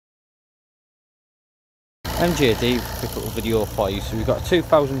MJD, quick little video for you. So we've got a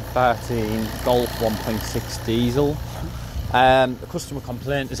 2013 Golf 1.6 diesel. The customer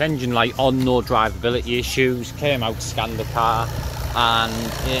complaint, there's engine light on, no drivability issues. Came out, scanned the car, and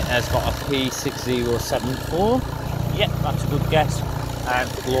it has got a P6074. Yep, that's a good guess.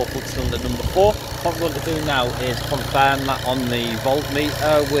 Glow plug cylinder number 4. What we're going to do now is confirm that on the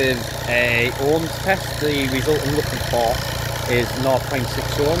voltmeter with a ohms test. The result I'm looking for is 0.6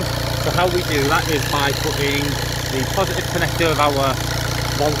 ohms. So how we do that is by putting the positive connector of our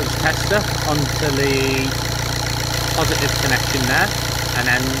voltage tester onto the positive connection there, and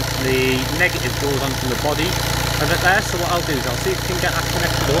then the negative goes onto the body of it there. So what I'll do is I'll see if we can get that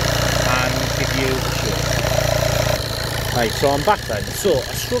connected up and give you a show. Right, so I'm back then. So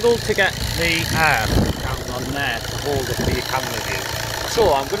I struggled to get the arm down on there to hold up for your camera view.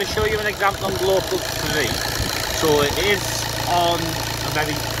 So I'm going to show you an example on glow plug 3. So it is on a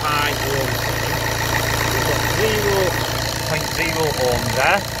very high ohm setting. We've got 0.0 ohms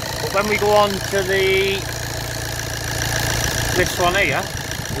there. But when we go on to this one here,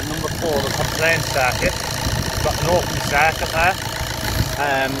 the number 4, the complaint circuit, we've got an open circuit there.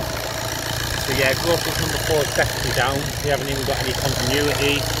 So yeah, glow plug number 4 is definitely down. We haven't even got any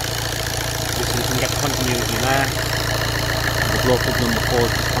continuity. You can get continuity there. The glow plug number 4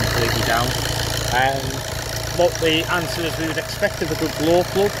 is just completely down. What the answer is we would expect of a good glow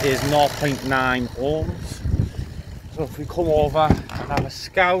plug is 0.9 ohms. So if we come over and have a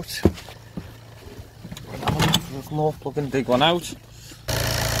scout, have a look for a glow plug and dig one out.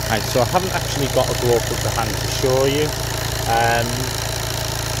 Right, so I haven't actually got a glow plug to hand to show you.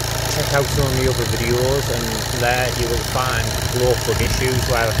 Check out some of the other videos, and there you will find glow plug issues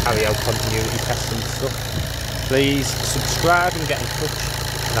where I carry out continuity tests and stuff. Please subscribe and get in touch,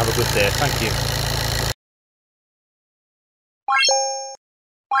 and have a good day. Thank you.